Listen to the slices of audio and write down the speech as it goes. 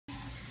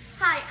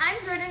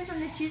Jen from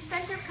the Choose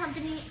Friendship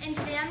Company, and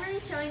today I'm going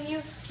to be showing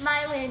you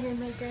My Lanyard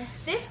Maker.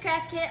 This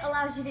craft kit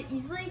allows you to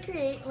easily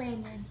create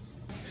lanyards.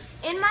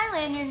 In My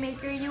Lanyard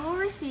Maker, you will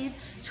receive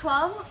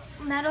 12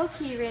 metal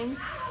key rings,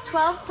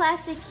 12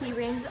 plastic key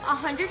rings,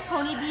 100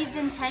 pony beads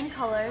in 10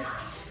 colors,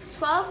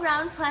 12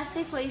 round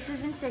plastic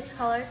laces in 6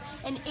 colors,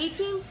 and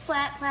 18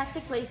 flat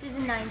plastic laces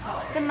in 9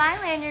 colors. The My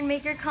Lanyard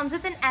Maker comes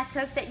with an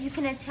S-hook that you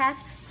can attach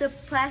the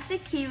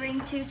plastic key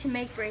ring to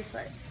make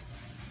bracelets.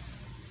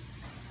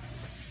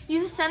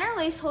 Use a center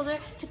lace holder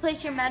to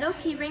place your metal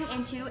key ring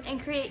into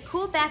and create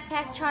cool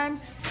backpack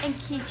charms and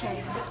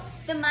keychains.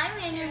 The My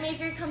Lanyard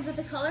Maker comes with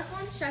a colorful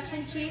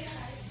instruction sheet,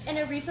 and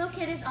a refill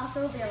kit is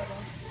also available.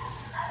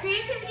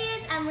 Creativity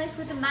is endless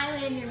with the My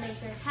Lanyard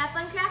Maker. Have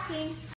fun crafting!